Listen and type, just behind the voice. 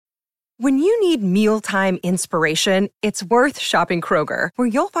When you need mealtime inspiration, it's worth shopping Kroger, where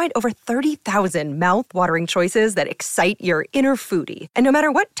you'll find over 30,000 mouth-watering choices that excite your inner foodie. And no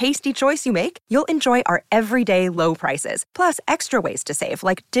matter what tasty choice you make, you'll enjoy our everyday low prices, plus extra ways to save,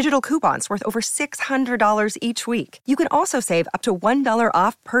 like digital coupons worth over $600 each week. You can also save up to $1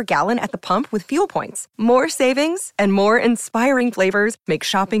 off per gallon at the pump with fuel points. More savings and more inspiring flavors make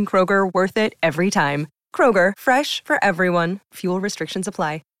shopping Kroger worth it every time. Kroger, fresh for everyone. Fuel restrictions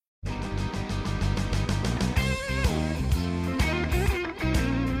apply.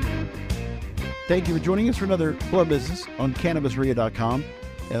 Thank you for joining us for another Blunt Business on CannabisRadio.com.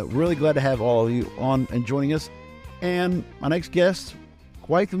 Really glad to have all of you on and joining us. And my next guest,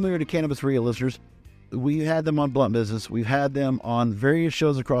 quite familiar to Cannabis Radio listeners. We've had them on Blunt Business. We've had them on various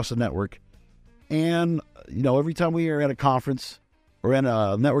shows across the network. And, every time we are at a conference or at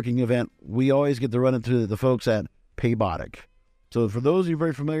a networking event, we always get to run into the folks at Paybotic. So for those of you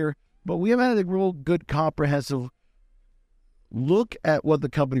very familiar, but we haven't had a real good comprehensive look at what the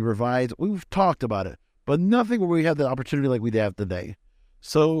company provides. We've talked about it, but nothing where we have the opportunity like we have today.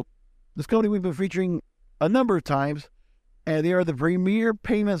 So this company we've been featuring a number of times, and they are the premier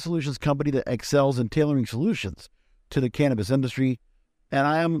payment solutions company that excels in tailoring solutions to the cannabis industry. And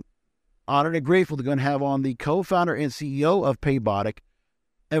I am honored and grateful to go and have on the co-founder and CEO of Paybotic,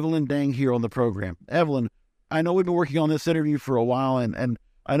 Evelyn Dang, here on the program. Evelyn, I know we've been working on this interview for a while, and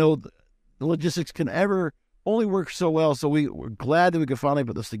I know the logistics can only work so well, so we're glad that we could finally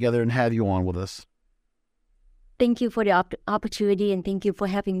put this together and have you on with us. Thank you for the opportunity, and thank you for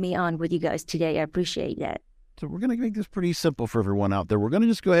having me on with you guys today. I appreciate that. So we're going to make this pretty simple for everyone out there. We're going to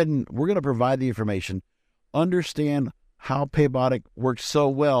just go ahead and we're going to provide the information, understand how Paybotic works so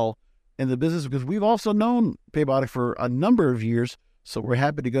well in the business, because we've also known Paybotic for a number of years, so we're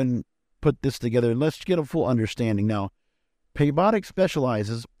happy to go and put this together, and let's get a full understanding. Now, Paybotic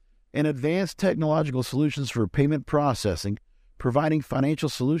specializes in advanced technological solutions for payment processing, providing financial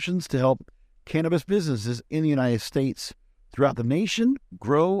solutions to help cannabis businesses in the United States throughout the nation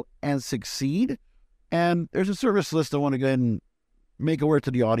grow and succeed. And there's a service list I want to go ahead and make aware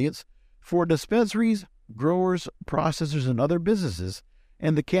to the audience for dispensaries, growers, processors, and other businesses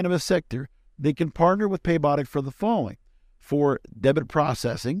in the cannabis sector. They can partner with Paybotic for the following: for debit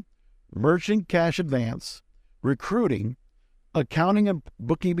processing, merchant cash advance, recruiting, accounting and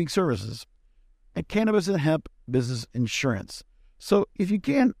bookkeeping services, and cannabis and hemp business insurance. So if you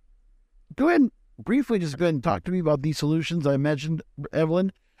can, go ahead and briefly just go ahead and talk to me about these solutions I mentioned,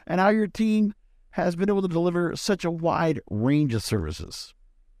 Evelyn, and how your team has been able to deliver such a wide range of services.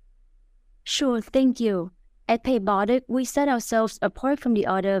 Sure, thank you. At Paybotic, we set ourselves apart from the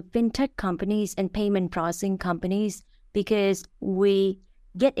other fintech companies and payment processing companies because we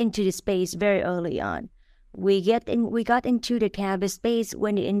get into the space very early on. We got into the cannabis space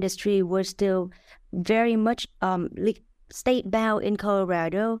when the industry was still very much state-bound in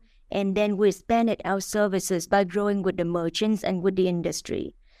Colorado, and then we expanded our services by growing with the merchants and with the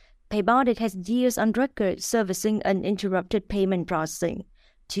industry. Paybotic has years on record servicing uninterrupted payment processing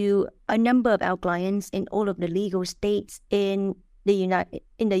to a number of our clients in all of the legal states in the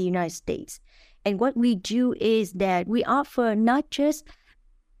United States. And what we do is that we offer not just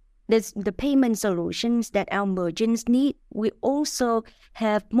the payment solutions that our merchants need, we also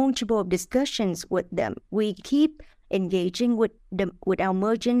have multiple discussions with them. We keep engaging with our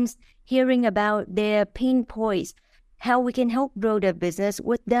merchants, hearing about their pain points, how we can help grow their business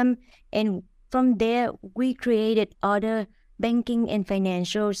with them. And from there, we created other banking and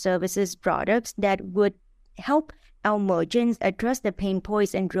financial services products that would help our merchants address the pain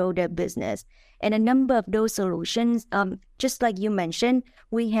points and grow their business. And a number of those solutions, just like you mentioned,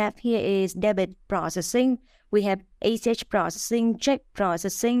 we have here is debit processing, we have ACH processing, check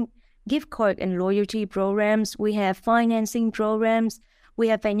processing, gift card and loyalty programs, we have financing programs, we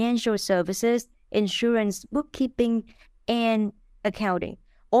have financial services, insurance, bookkeeping, and accounting.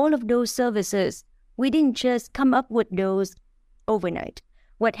 All of those services, we didn't just come up with those overnight.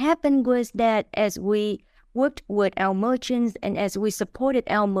 What happened was that as we worked with our merchants and as we supported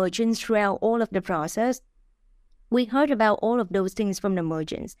our merchants throughout all of the process, we heard about all of those things from the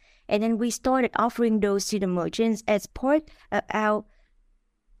merchants. And then we started offering those to the merchants as part of our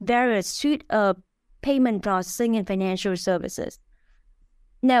various suite of payment processing and financial services.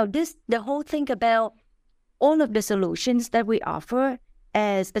 Now, the whole thing about all of the solutions that we offer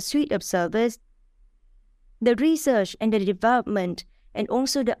as a suite of service, the research and the development and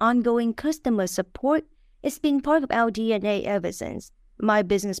also the ongoing customer support, it's been part of our DNA ever since my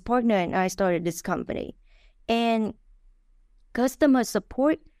business partner and I started this company. And customer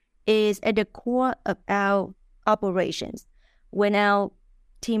support is at the core of our operations. When our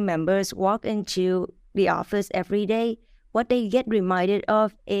team members walk into the office every day, what they get reminded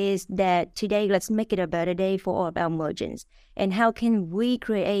of is that today, let's make it a better day for all of our merchants. And how can we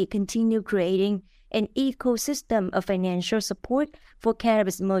continue creating an ecosystem of financial support for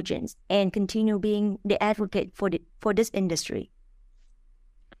cannabis merchants and continue being the advocate for this industry?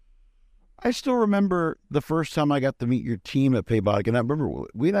 I still remember the first time I got to meet your team at Paybotic, and I remember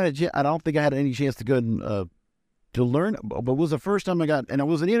I don't think I had any chance to go and to learn, but it was the first time and it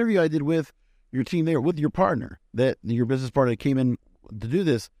was an interview I did with your team there, with your partner, your business partner that came in to do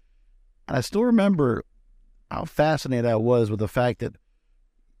this. And I still remember how fascinated I was with the fact that,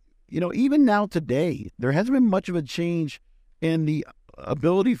 even now today, there hasn't been much of a change in the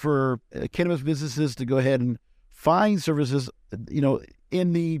ability for cannabis businesses to go ahead and find services,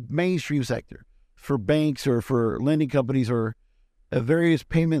 in the mainstream sector for banks or for lending companies or various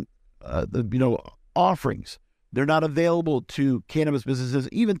payment, offerings. They're not available to cannabis businesses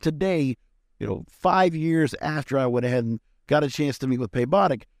even today, 5 years after I went ahead and got a chance to meet with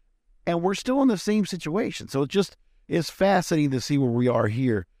Paybotic, and we're still in the same situation. So it's fascinating to see where we are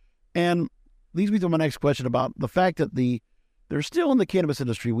here. And leads me to my next question about the fact that they're still in the cannabis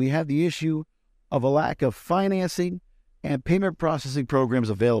industry. We have the issue of a lack of financing and payment processing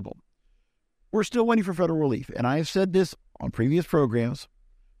programs available. We're still waiting for federal relief. And I have said this on previous programs,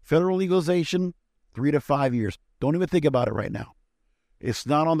 federal legalization, 3 to 5 years. Don't even think about it right now. It's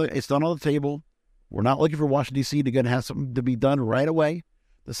not on the table. We're not looking for Washington, D.C. to go and have something to be done right away.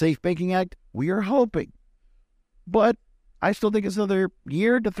 The Safe Banking Act, we are hoping. But I still think it's another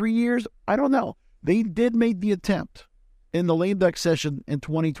year to 3 years. I don't know. They did make the attempt in the lame duck session in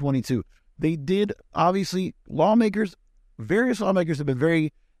 2022. They did, obviously, various lawmakers have been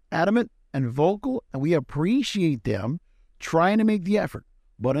very adamant and vocal, and we appreciate them trying to make the effort.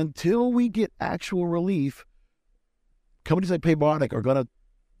 But until we get actual relief, companies like Paybotic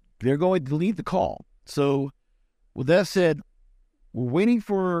they're going to lead the call. So with that said, we're waiting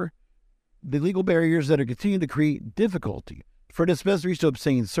for the legal barriers that are continuing to create difficulty for dispensaries to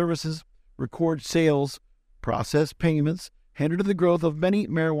obtain services, record sales, process payments, hinder the growth of many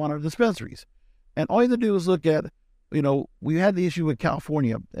marijuana dispensaries. And all you have to do is look at, we had the issue with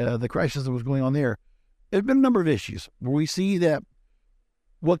California, the crisis that was going on there. There's been a number of issues where we see that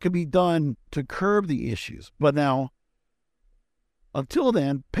what could be done to curb the issues. But now, until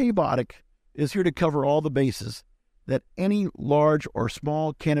then, Paybotic is here to cover all the bases that any large or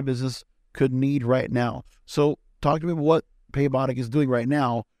small cannabis business could need right now. So talk to me about what Paybotic is doing right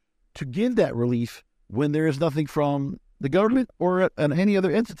now to give that relief when there is nothing from the government or any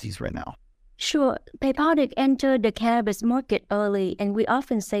other entities right now. Sure. Paybotic entered the cannabis market early, and we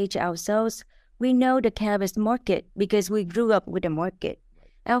often say to ourselves, we know the cannabis market because we grew up with the market.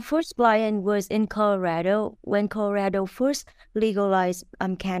 Our first client was in Colorado when Colorado first legalized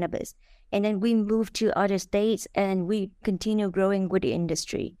cannabis. And then we moved to other states and we continue growing with the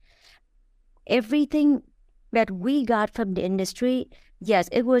industry. Everything that we got from the industry, yes,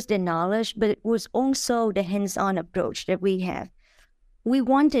 it was the knowledge, but it was also the hands-on approach that we have. We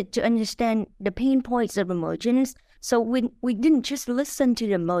wanted to understand the pain points of the merchants, so we didn't just listen to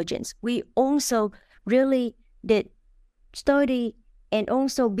the merchants. We also really did study and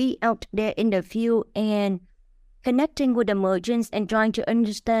also be out there in the field and connecting with the merchants and trying to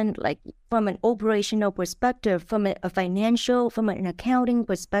understand, like, from an operational perspective, from a financial, from an accounting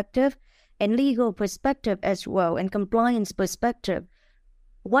perspective, and legal perspective as well, and compliance perspective,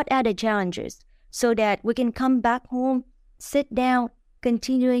 what are the challenges, so that we can come back home, sit down,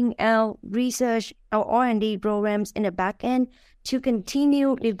 continuing our research, our R&D programs in the back end to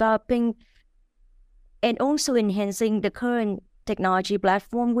continue developing and also enhancing the current technology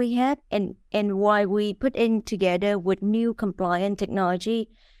platform we have, and why we put in together with new compliant technology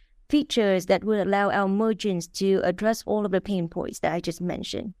features that will allow our merchants to address all of the pain points that I just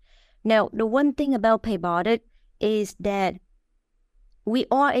mentioned. Now, the one thing about Paybotic is that we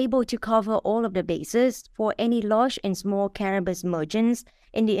are able to cover all of the bases for any large and small cannabis merchants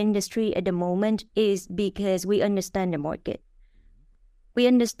in the industry at the moment is because we understand the market. We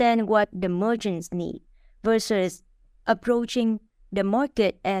understand what the merchants need versus approaching the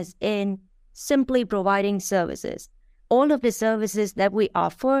market as in simply providing services. All of the services that we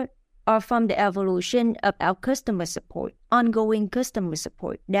offer are from the evolution of our customer support, ongoing customer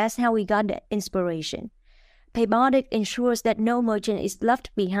support. That's how we got the inspiration. Paybotic ensures that no merchant is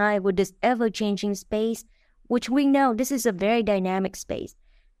left behind with this ever-changing space, which we know this is a very dynamic space.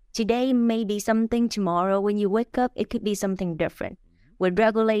 Today may be something, tomorrow when you wake up, it could be something different. With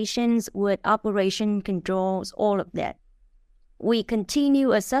regulations, with operation controls, all of that. We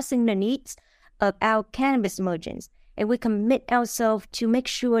continue assessing the needs of our cannabis merchants, and we commit ourselves to make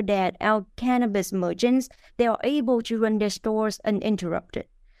sure that our cannabis merchants, they are able to run their stores uninterrupted.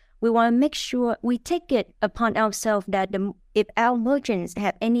 We want to make sure we take it upon ourselves that if our merchants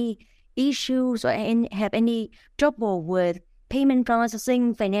have any issues or have any trouble with payment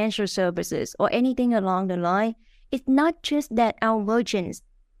processing, financial services, or anything along the line, it's not just that our merchants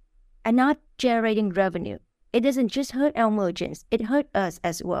are not generating revenue. It doesn't just hurt our merchants, it hurt us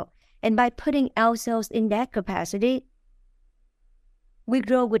as well. And by putting ourselves in that capacity, we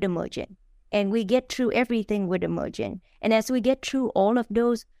grow with the merchant and we get through everything with the merchant. And as we get through all of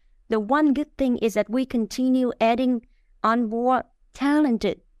those, the one good thing is that we continue adding on more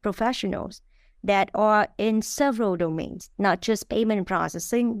talented professionals that are in several domains, not just payment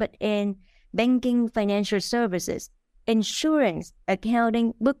processing, but in banking, financial services, insurance,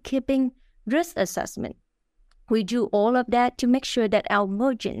 accounting, bookkeeping, risk assessment. We do all of that to make sure that our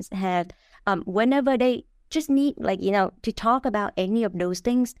merchants have, whenever they just need, to talk about any of those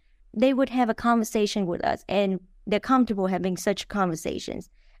things, they would have a conversation with us and they're comfortable having such conversations.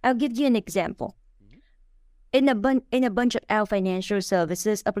 I'll give you an example. In a bunch of our financial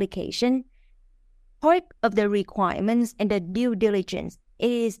services application, part of the requirements and the due diligence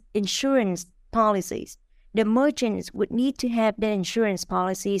is insurance policies. The merchants would need to have their insurance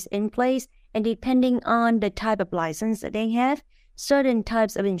policies in place, and depending on the type of license that they have, certain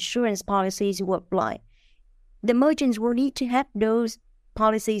types of insurance policies will apply. The merchants will need to have those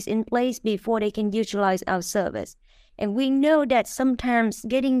policies in place before they can utilize our service. And we know that sometimes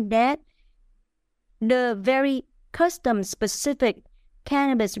getting that, the very custom-specific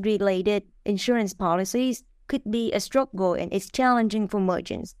cannabis-related insurance policies could be a struggle and it's challenging for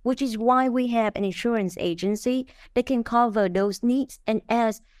merchants, which is why we have an insurance agency that can cover those needs. And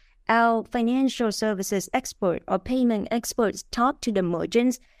as our financial services expert or payment experts talk to the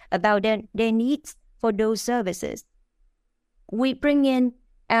merchants about their needs for those services, we bring in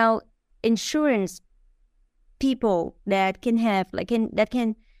our insurance people that can have that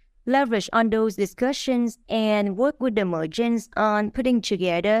can leverage on those discussions and work with the merchants on putting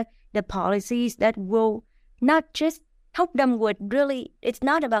together the policies that will not just help them with it's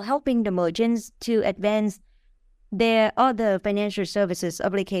not about helping the merchants to advance their other financial services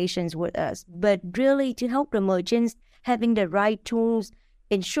applications with us, but really to help the merchants having the right tools,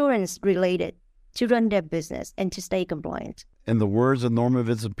 insurance related, to run their business and to stay compliant. In the words of Norman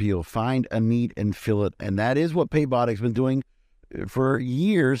Vincent Peale, find a need and fill it. And that is what Paybotic's been doing for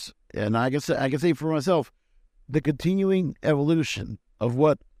years. And I can say for myself, the continuing evolution of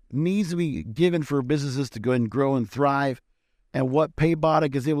what needs to be given for businesses to go ahead and grow and thrive, and what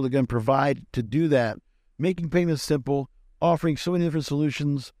Paybotic is able to go and provide to do that, making payments simple, offering so many different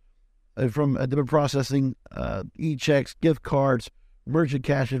solutions from debit processing, e-checks, gift cards, merchant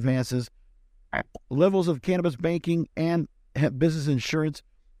cash advances, levels of cannabis banking and business insurance,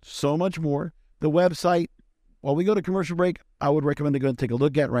 so much more. The website, while we go to commercial break, I would recommend to go and take a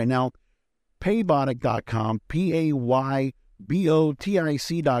look at right now, paybotic.com,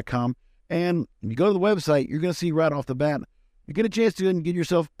 paybotic.com. And if you go to the website, you're going to see right off the bat, you get a chance to go and get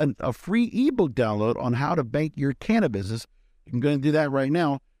yourself a free ebook download on how to bank your cannabis business. You can go and do that right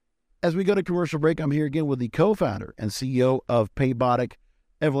now. As we go to commercial break, I'm here again with the co-founder and CEO of Paybotic,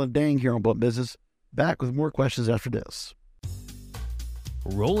 Evelyn Dang, here on Blunt Business. Back with more questions after this.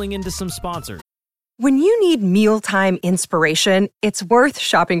 Rolling into some sponsors. When you need mealtime inspiration, it's worth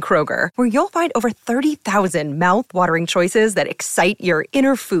shopping Kroger, where you'll find over 30,000 mouth-watering choices that excite your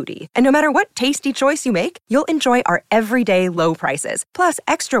inner foodie. And no matter what tasty choice you make, you'll enjoy our everyday low prices, plus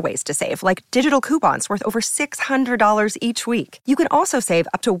extra ways to save, like digital coupons worth over $600 each week. You can also save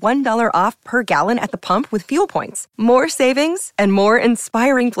up to $1 off per gallon at the pump with fuel points. More savings and more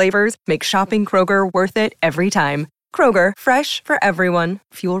inspiring flavors make shopping Kroger worth it every time. Kroger, fresh for everyone.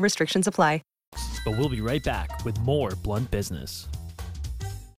 Fuel restrictions apply. But we'll be right back with more Blunt Business.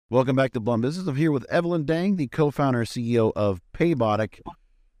 Welcome back to Blunt Business. I'm here with Evelyn Dang, the co-founder and CEO of Paybotic.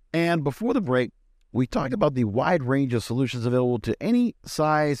 And before the break, we talked about the wide range of solutions available to any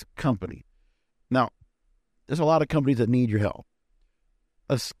size company. Now, there's a lot of companies that need your help.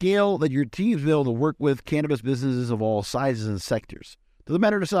 A scale that your team's able to work with cannabis businesses of all sizes and sectors. Doesn't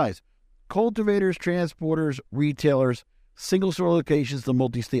matter the size. Cultivators, transporters, retailers, single store locations to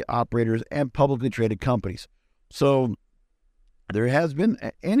multi-state operators, and publicly traded companies. So there has been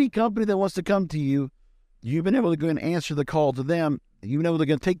any company that wants to come to you, you've been able to go and answer the call to them. You've been able to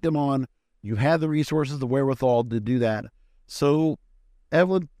go and take them on. You have the resources, the wherewithal to do that. So,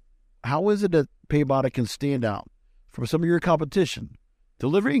 Evelyn, how is it that Paybotic can stand out from some of your competition,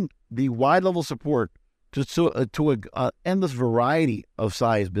 delivering the wide level support to an endless variety of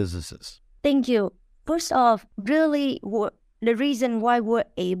size businesses? Thank you. First off, really, the reason why we're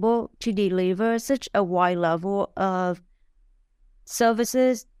able to deliver such a wide level of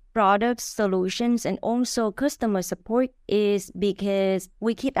services, products, solutions, and also customer support is because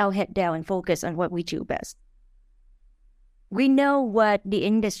we keep our head down and focus on what we do best. We know what the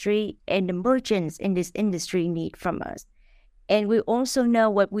industry and the merchants in this industry need from us. And we also know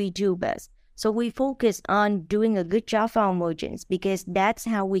what we do best. So we focus on doing a good job for our merchants because that's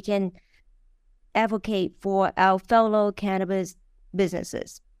how we can advocate for our fellow cannabis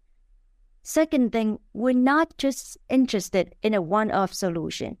businesses. Second thing, we're not just interested in a one-off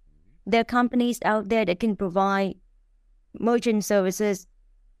solution. There are companies out there that can provide merchant services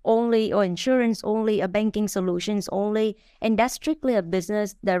only or insurance only or banking solutions only, and that's strictly a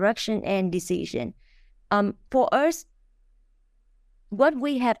business direction and decision. For us, what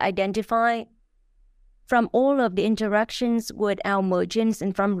we have identified from all of the interactions with our merchants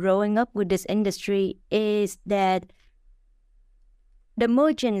and from growing up with this industry is that the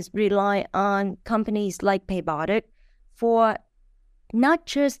merchants rely on companies like Paybotic for not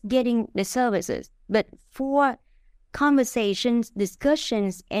just getting the services, but for conversations,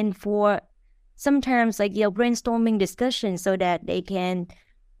 discussions, and for sometimes brainstorming discussions so that they can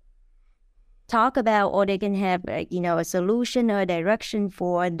talk about or they can have a solution or a direction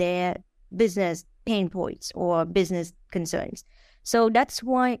for their business pain points or business concerns. So that's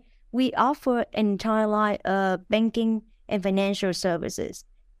why we offer an entire line of banking and financial services,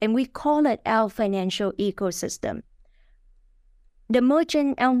 and we call it our financial ecosystem.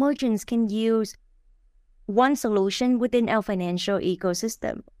 Our merchants can use one solution within our financial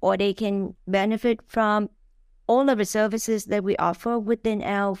ecosystem, or they can benefit from all of the services that we offer within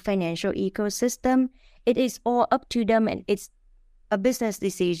our financial ecosystem. It is all up to them, and it's a business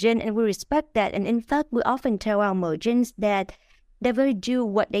decision, and we respect that. And in fact, we often tell our merchants that they will do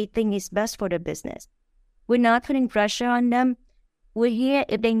what they think is best for the business. We're not putting pressure on them. We're here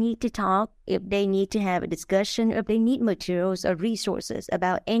if they need to talk, if they need to have a discussion, if they need materials or resources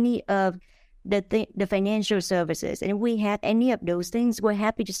about any of the financial services. And if we have any of those things, we're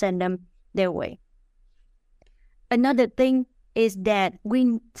happy to send them their way. Another thing is that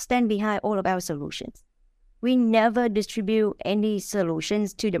we stand behind all of our solutions. We never distribute any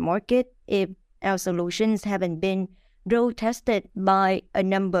solutions to the market if our solutions haven't been road tested by a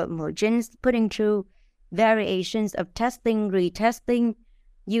number of merchants, putting through variations of testing, retesting,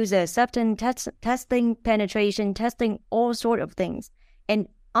 user acceptance testing, penetration testing, all sort of things. And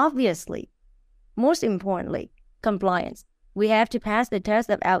obviously, most importantly, compliance. We have to pass the test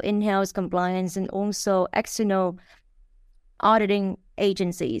of our in-house compliance and also external auditing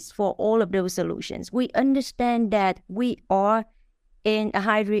agencies for all of those solutions. We understand that we are in a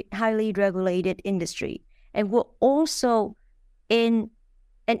highly regulated industry, and we're also in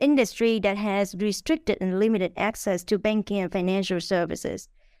an industry that has restricted and limited access to banking and financial services.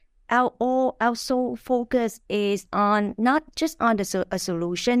 Our sole focus is on not just on a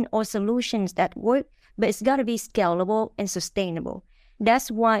solution or solutions that work, but it's got to be scalable and sustainable. That's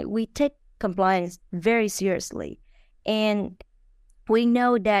why we take compliance very seriously. And we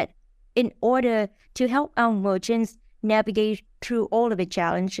know that in order to help our merchants navigate through all of the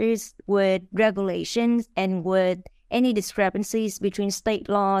challenges with regulations and with any discrepancies between state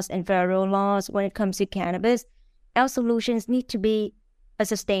laws and federal laws when it comes to cannabis, our solutions need to be a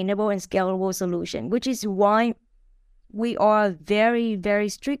sustainable and scalable solution, which is why we are very, very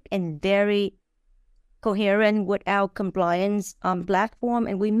strict and very coherent with our compliance platform,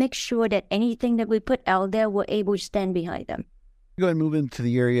 and we make sure that anything that we put out there, we're able to stand behind them. Go ahead and move into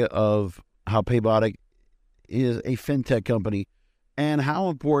the area of how Paybotic is a fintech company and how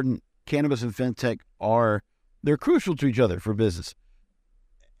important cannabis and fintech are. They're crucial to each other for business.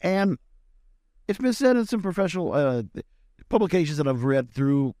 And it's been said in some professional publications that I've read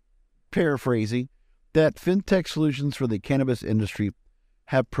through, paraphrasing, that fintech solutions for the cannabis industry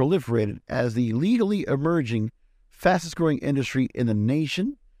have proliferated as the legally emerging, fastest growing industry in the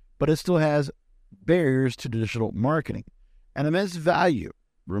nation, but it still has barriers to traditional marketing. An immense value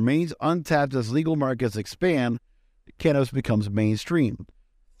remains untapped as legal markets expand, cannabis becomes mainstream.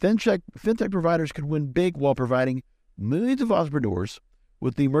 Fintech providers could win big while providing millions of entrepreneurs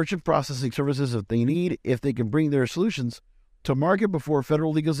with the merchant processing services that they need if they can bring their solutions to market before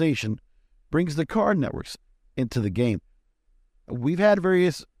federal legalization brings the card networks into the game. We've had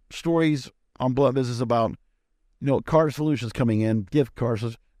various stories on Blunt Business about, card solutions coming in, gift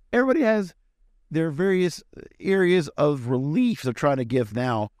cards. Everybody has their various areas of relief they're trying to give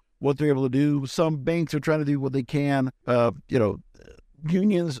now, what they're able to do. Some banks are trying to do what they can.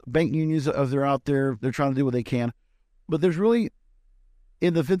 Unions, bank unions, they're out there, they're trying to do what they can. But there's really,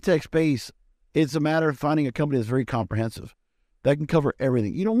 in the fintech space, It's a matter of finding a company that's very comprehensive, that can cover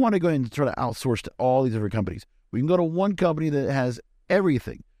everything. You don't want to go and try to outsource to all these different companies. We can go to one company that has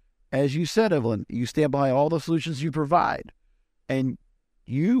everything. As you said, Evelyn, you stand by all the solutions you provide. And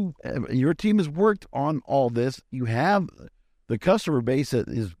your team has worked on all this. You have the customer base that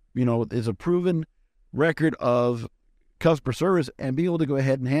is a proven record of customer service and be able to go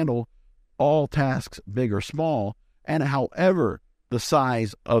ahead and handle all tasks, big or small, and however the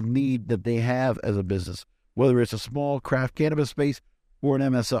size of need that they have as a business, whether it's a small craft cannabis space or an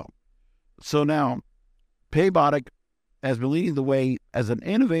MSO. So now, Paybotic has been leading the way as an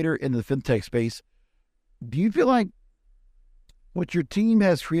innovator in the fintech space. Do you feel like what your team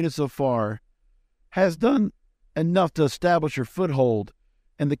has created so far has done enough to establish your foothold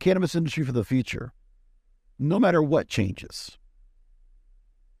in the cannabis industry for the future, no matter what changes?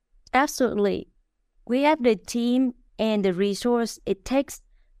 Absolutely. We have the team and the resource it takes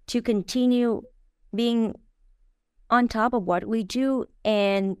to continue being on top of what we do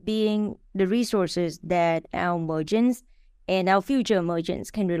and being the resources that our merchants and our future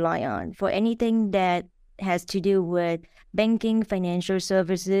merchants can rely on for anything that has to do with banking, financial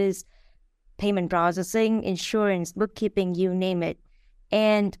services, payment processing, insurance, bookkeeping, you name it.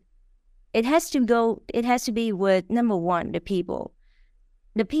 And it has to be with, number one, the people.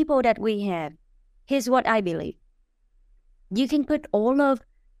 The people that we have. Here's what I believe. You can put all of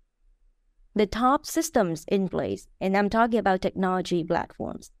the top systems in place, and I'm talking about technology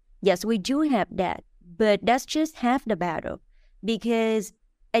platforms. Yes, we do have that, but that's just half the battle, because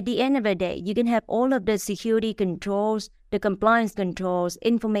at the end of the day, you can have all of the security controls, the compliance controls,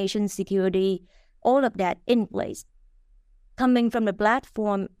 information security, all of that in place, coming from the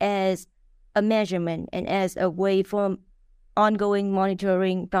platform as a measurement and as a way for ongoing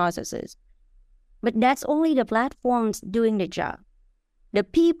monitoring processes. But that's only the platforms doing the job. The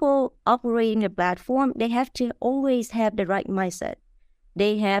people operating the platform, they have to always have the right mindset.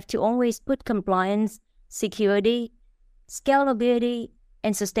 They have to always put compliance, security, scalability,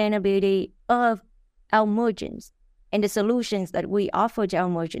 and sustainability of our merchants and the solutions that we offer to our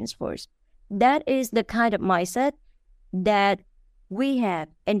merchants first. That is the kind of mindset that we have,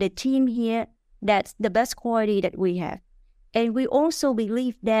 and the team here, that's the best quality that we have. And we also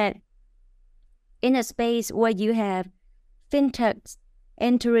believe that in a space where you have fintechs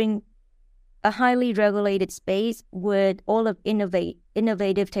entering a highly regulated space with all of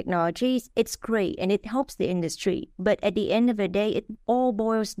innovative technologies, it's great and it helps the industry. But at the end of the day, it all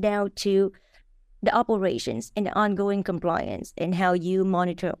boils down to the operations and the ongoing compliance and how you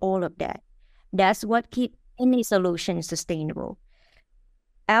monitor all of that. That's what keeps any solution sustainable.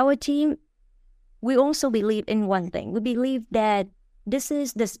 Our team, we also believe in one thing. We believe that this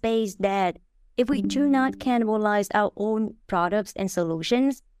is the space that if we do not cannibalize our own products and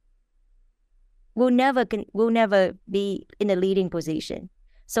solutions, we'll never be in a leading position.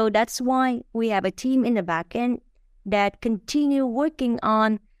 So that's why we have a team in the back end that continue working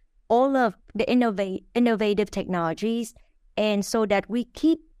on all of the innovative technologies, and so that we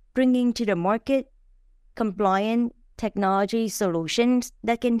keep bringing to the market compliant technology solutions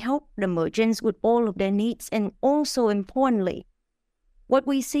that can help the merchants with all of their needs. And also importantly, what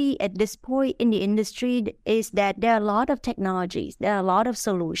we see at this point in the industry is that there are a lot of technologies, there are a lot of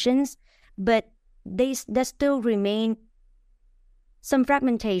solutions, but there still remain some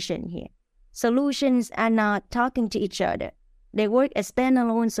fragmentation here. Solutions are not talking to each other. They work as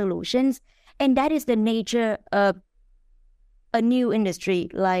standalone solutions, and that is the nature of a new industry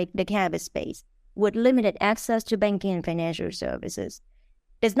like the cannabis space, with limited access to banking and financial services.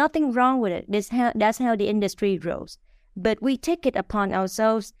 There's nothing wrong with it. That's how the industry grows. But we take it upon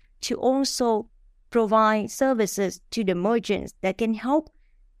ourselves to also provide services to the merchants that can help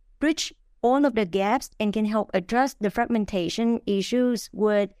bridge all of the gaps and can help address the fragmentation issues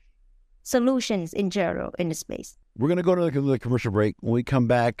with solutions in general in the space. We're going to go to the commercial break. When we come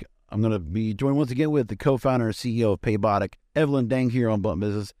back, I'm going to be joined once again with the co-founder and CEO of Paybotic, Evelyn Dang, here on Blunt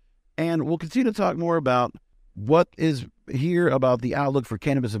Business. And we'll continue to talk more about what is here about the outlook for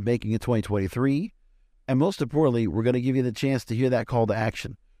cannabis and banking in 2023. And most importantly, we're going to give you the chance to hear that call to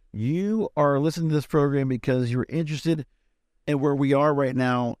action. You are listening to this program because you're interested in where we are right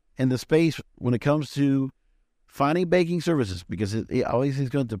now in the space when it comes to finding banking services, because it always is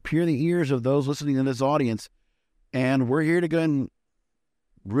going to pierce the ears of those listening in this audience. And we're here to go and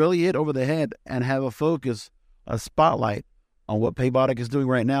really hit over the head and have a focus, a spotlight on what Paybotic is doing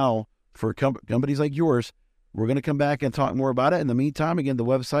right now for companies like yours. We're going to come back and talk more about it. In the meantime, again, the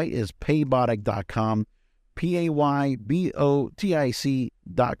website is paybotic.com,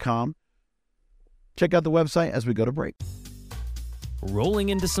 paybotic.com. Check out the website as we go to break. rolling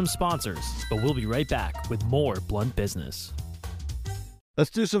into some sponsors, but we'll be right back with more Blunt Business. Let's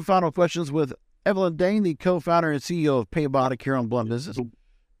do some final questions with Evelyn Dane, the co-founder and CEO of Paybotic here on Blunt Business.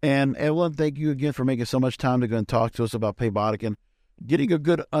 And Evelyn, thank you again for making so much time to go and talk to us about Paybotic and getting a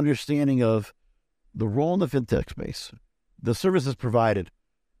good understanding of the role in the fintech space, the services provided,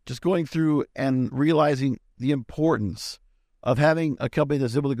 just going through and realizing the importance of having a company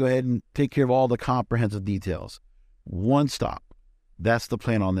that's able to go ahead and take care of all the comprehensive details. One stop. That's the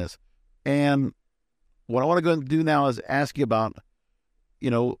plan on this. And what I want to go and do now is ask you about,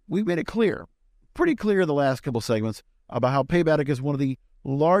 we've made it clear, pretty clear in the last couple segments about how Paybotic is one of the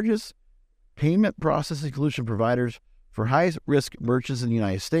largest payment processing solution providers for high-risk merchants in the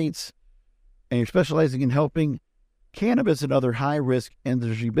United States, and you're specializing in helping cannabis and other high-risk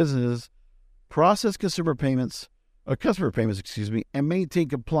industry businesses process customer payments, and maintain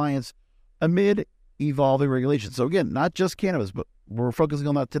compliance amid evolving regulations. So again, not just cannabis, but we're focusing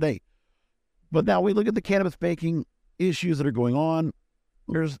on that today. But now we look at the cannabis banking issues that are going on.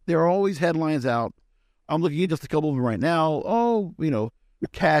 There are always headlines out. I'm looking at just a couple of them right now.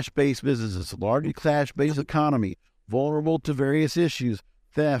 Cash-based businesses, largely cash-based economy, vulnerable to various issues,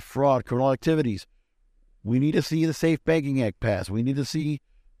 theft, fraud, criminal activities. We need to see the Safe Banking Act pass. We need to see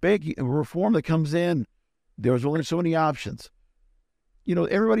banking reform that comes in. There's only so many options.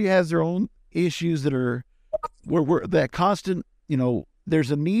 Everybody has their own issues that are where that constant,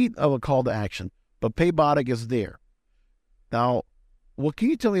 there's a need of a call to action, but Paybotic is there. Now, what can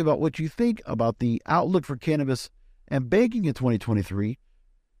you tell me about what you think about the outlook for cannabis and banking in 2023,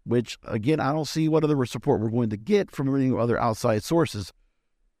 which, again, I don't see what other support we're going to get from any other outside sources.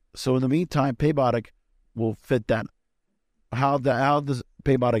 So in the meantime, Paybotic will fit that. How does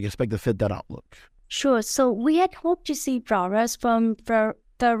Paybotic expect to fit that outlook? Sure. So we had hoped to see progress from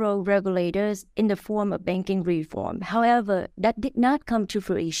federal regulators in the form of banking reform. However, that did not come to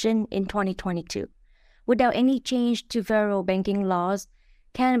fruition in 2022. Without any change to federal banking laws,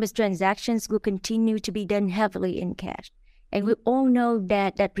 cannabis transactions will continue to be done heavily in cash. And we all know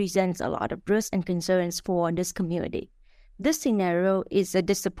that presents a lot of risks and concerns for this community. This scenario is a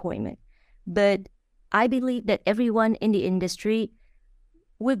disappointment, but I believe that everyone in the industry,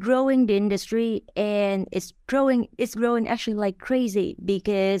 we're growing the industry, and it's growing actually like crazy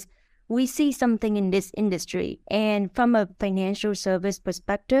because we see something in this industry. And from a financial service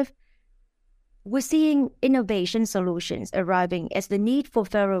perspective, we're seeing innovation solutions arriving as the need for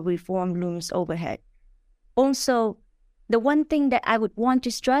federal reform looms overhead. Also, the one thing that I would want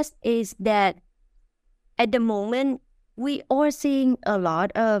to stress is that at the moment, we are seeing a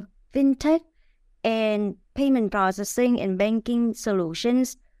lot of fintech and payment processing and banking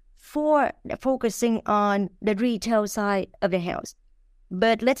solutions for focusing on the retail side of the house.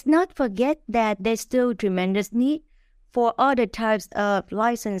 But let's not forget that there's still tremendous need for other types of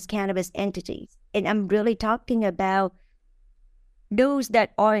licensed cannabis entities. And I'm really talking about those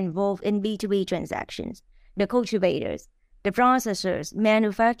that are involved in B2B transactions, the cultivators, the processors,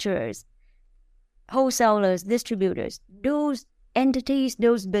 manufacturers, wholesalers, distributors. Those entities,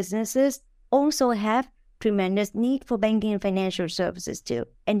 those businesses also have tremendous need for banking and financial services too.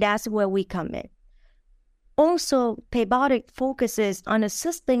 And that's where we come in. Also, Paybotic focuses on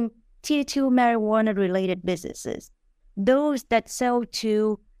assisting Tier 2 marijuana-related businesses, those that sell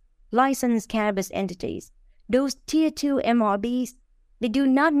to licensed cannabis entities. Those Tier 2 MRBs, they do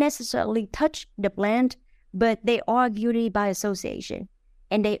not necessarily touch the plant, but they are guilty by association.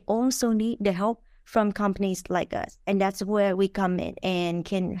 And they also need the help from companies like us. And that's where we come in and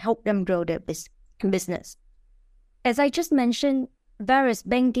can help them grow their business. As I just mentioned, various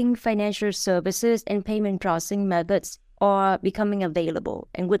banking, financial services, and payment processing methods are becoming available,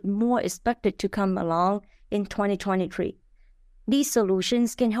 and with more expected to come along in 2023. These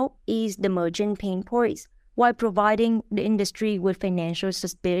solutions can help ease the merchant pain points while providing the industry with financial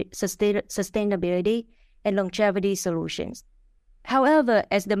sustainability and longevity solutions. However,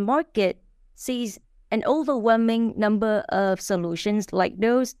 as the market sees an overwhelming number of solutions like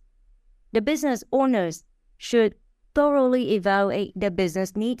those, the business owners should thoroughly evaluate their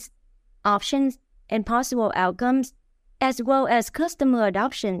business needs, options, and possible outcomes, as well as customer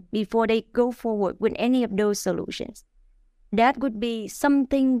adoption before they go forward with any of those solutions. That would be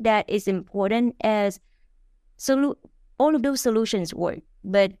something that is important as all of those solutions work,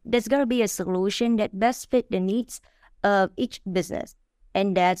 but there's got to be a solution that best fit the needs of each business.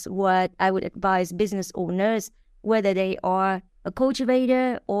 And that's what I would advise business owners, whether they are a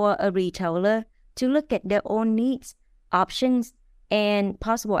cultivator or a retailer, to look at their own needs, options, and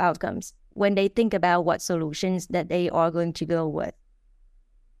possible outcomes when they think about what solutions that they are going to go with.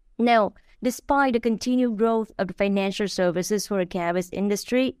 Now, despite the continued growth of the financial services for the cannabis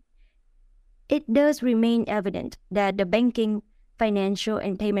industry, it does remain evident that the banking, financial,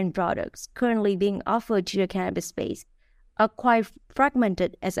 and payment products currently being offered to the cannabis space are quite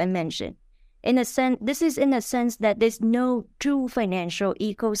fragmented, as I mentioned. This is in a sense that there's no true financial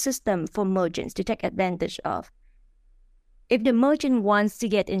ecosystem for merchants to take advantage of. If the merchant wants to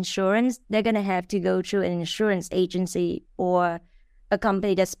get insurance, they're going to have to go through an insurance agency or a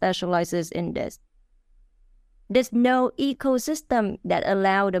company that specializes in this. There's no ecosystem that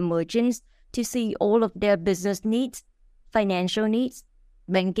allows the merchants to see all of their business needs, financial needs,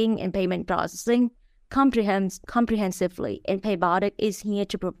 banking and payment processing comprehensively, and Paybotic is here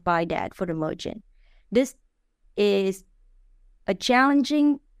to provide that for the merchant. This is a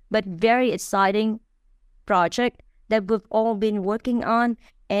challenging but very exciting project that we've all been working on,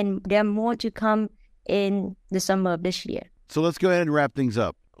 and there are more to come in the summer of this year. So let's go ahead and wrap things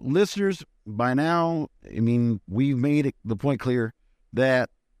up. Listeners, by now, we've made the point clear that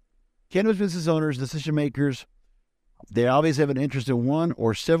cannabis business owners, decision makers, they always have an interest in one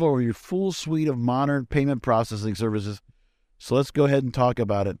or several of your full suite of modern payment processing services. So let's go ahead and talk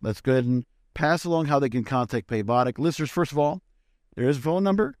about it. Let's go ahead and pass along how they can contact Paybotic. Listeners, first of all, there is a phone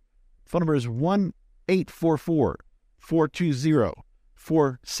number. Phone number is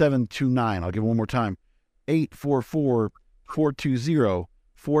 1-844-420-4729. I'll give it one more time.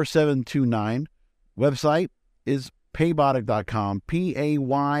 844-420-4729. Website is paybotic.com,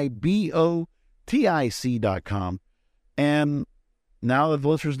 paybotic.com. And now that the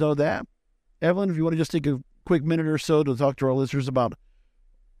listeners know that, Evelyn, if you want to just take a quick minute or so to talk to our listeners about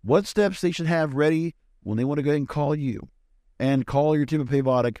what steps they should have ready when they want to go ahead and call you and call your team at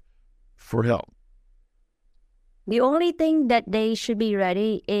Paybotic for help. The only thing that they should be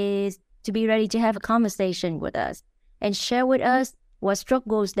ready is to be ready to have a conversation with us and share with us what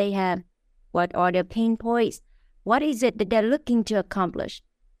struggles they have, what are their pain points, what is it that they're looking to accomplish,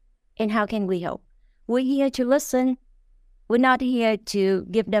 and how can we help. We're here to listen. We're not here to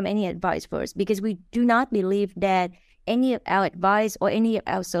give them any advice first, because we do not believe that any of our advice or any of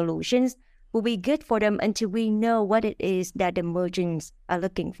our solutions will be good for them until we know what it is that the merchants are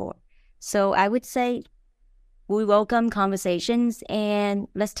looking for. So I would say we welcome conversations and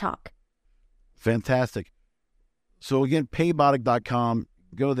let's talk. Fantastic. So again, paybotic.com,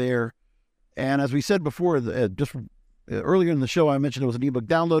 go there. And as we said before, just earlier in the show, I mentioned it was an ebook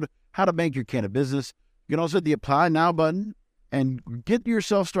download, How to Bank Your Cannabis Business. You can also hit the Apply Now button and get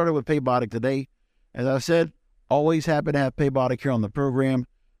yourself started with Paybotic today. As I said, always happy to have Paybotic here on the program.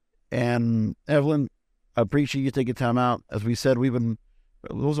 And Evelyn, I appreciate you taking time out. As we said, it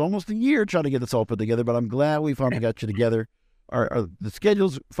was almost a year trying to get this all put together, but I'm glad we finally got you together. The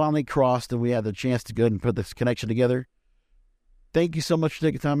schedules finally crossed and we had the chance to go ahead and put this connection together. Thank you so much for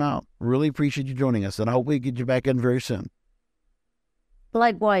taking time out. Really appreciate you joining us, and I hope we get you back in very soon.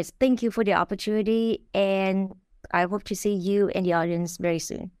 Likewise, thank you for the opportunity, and I hope to see you and the audience very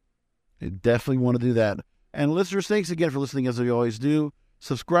soon. I definitely want to do that. And listeners, thanks again for listening, as we always do.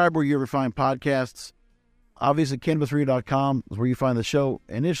 Subscribe where you ever find podcasts. Obviously, CannabisRadio.com is where you find the show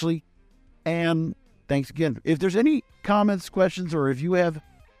initially. And thanks again. If there's any comments, questions, or if you have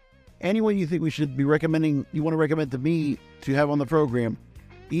anyone you think we should be recommending, you want to recommend to me to have on the program,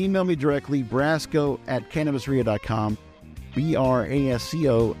 email me directly, brasco@CannabisRadio.com,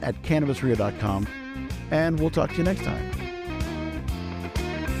 brasco@CannabisRadio.com, and we'll talk to you next time.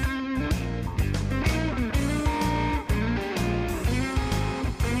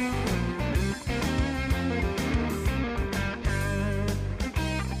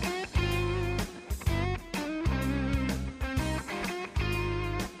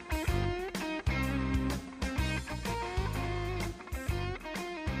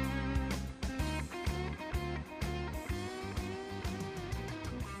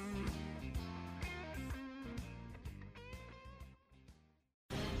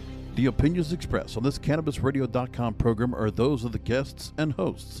 The opinions expressed on this CannabisRadio.com program are those of the guests and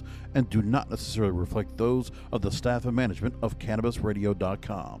hosts and do not necessarily reflect those of the staff and management of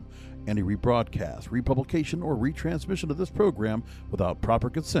CannabisRadio.com. Any rebroadcast, republication, or retransmission of this program without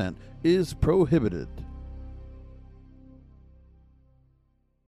proper consent is prohibited.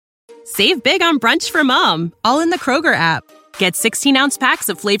 Save big on brunch for mom, all in the Kroger app. Get 16-ounce packs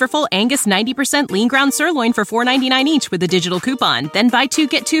of flavorful Angus 90% lean ground sirloin for $4.99 each with a digital coupon. Then buy 2,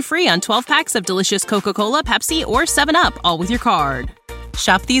 get 2 free on 12 packs of delicious Coca-Cola, Pepsi, or 7-Up, all with your card.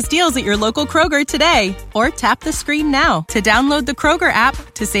 Shop these deals at your local Kroger today, or tap the screen now to download the Kroger app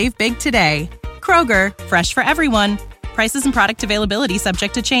to save big today. Kroger, fresh for everyone. Prices and product availability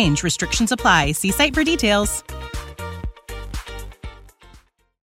subject to change. Restrictions apply. See site for details.